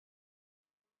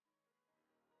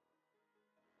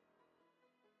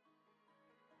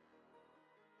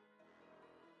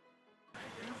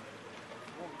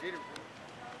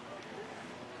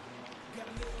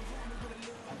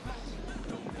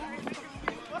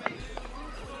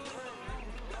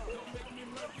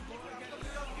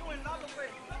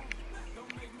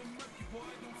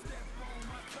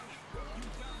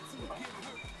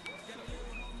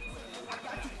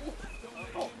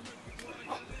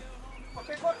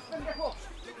pendejo.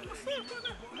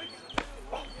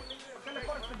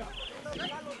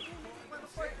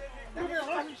 No me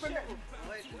agarres, pendejo.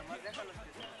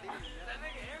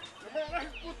 No me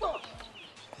agarres, puto.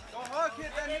 Don't hug,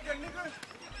 hit that nigga.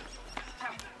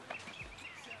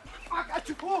 I got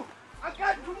you, fool. I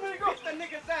got you, nigga. Beat the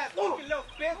nigga's ass, you little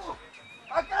bitch.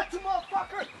 I got you,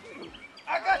 motherfucker.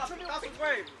 I got you, That's a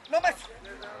way. No me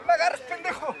agarres,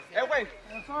 pendejo. Güey.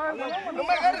 No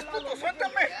me agarres, puto.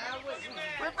 Suéltame.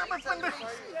 Suéltame, pendejo.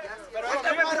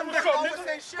 Suéltame, pendejo.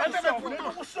 Suéltame, puto.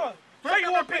 What's up? Say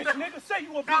you a bitch, nigga. Say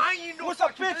you a bitch. I ain't no What's up,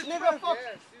 fucking bitch, nigga? Fuck.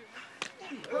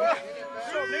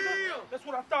 What's up, nigga? That's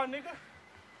what I thought, nigga.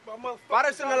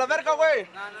 Párese a la verga, güey.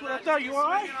 That's what I thought. You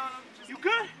alright? You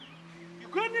good? You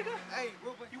good, nigga? Hey,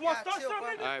 Ruben. You want to start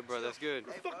something, nigga? Alright, bro, that's good.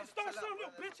 Fucking start something, you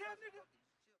bitch ass nigga.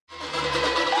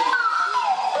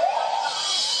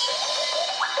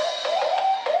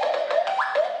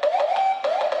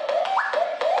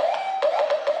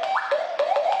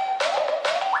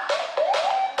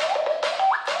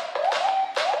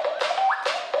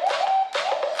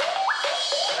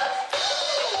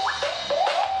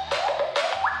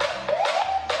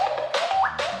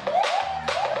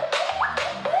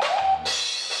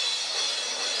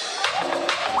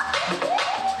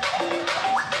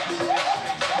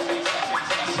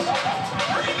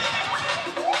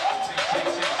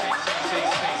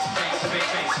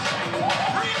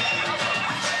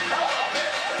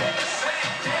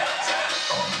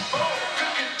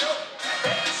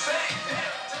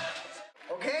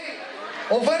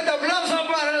 Un fuerte aplauso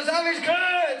para los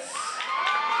Kidz.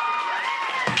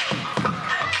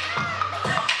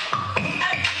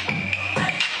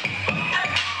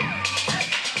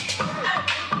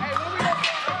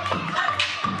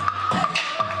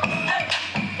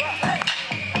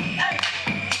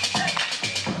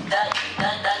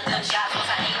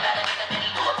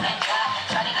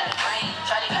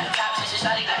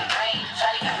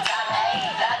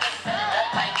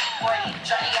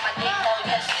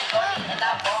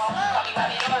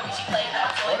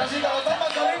 Ahora sí, cuando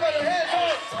estamos arriba, your hands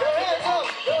up, your hands up,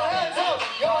 your hands up,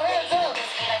 your hands up.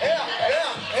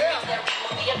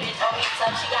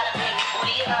 She got a big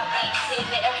booty in her face, sitting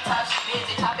there every time she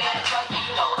visits. Top in the truck, you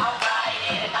know I'm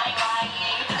riding, and I ain't lying.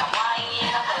 You think I'm lying?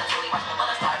 I'm gonna totally watch the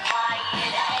mother start crying.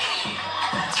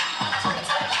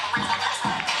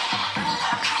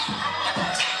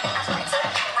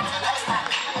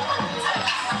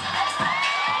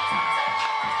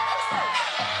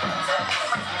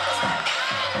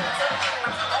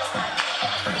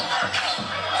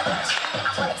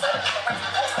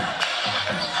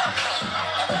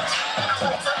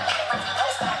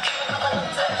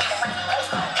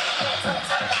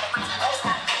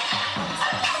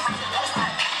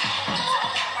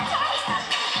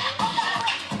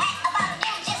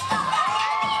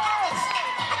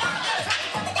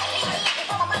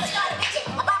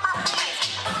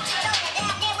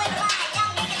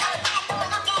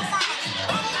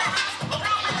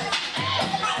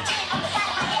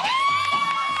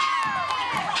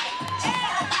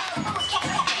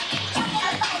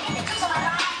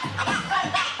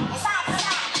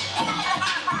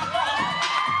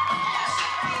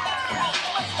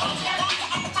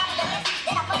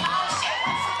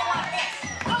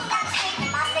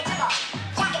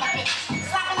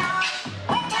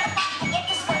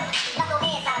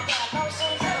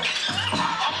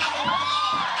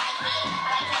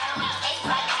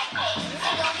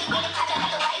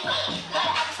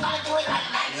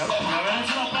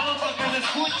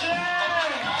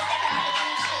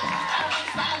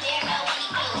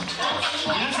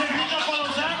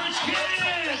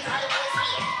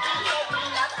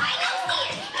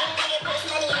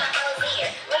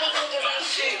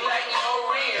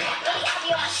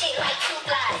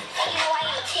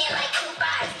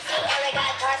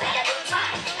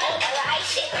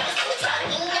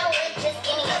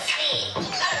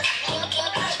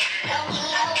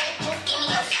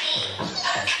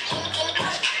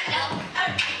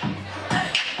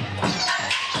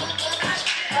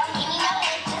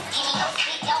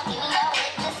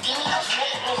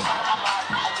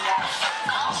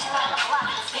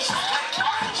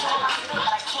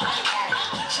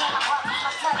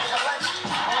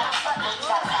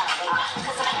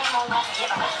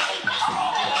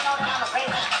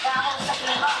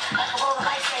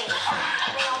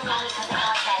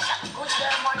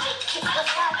 Mojica, Kidz,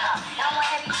 now I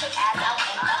want every chick ass out.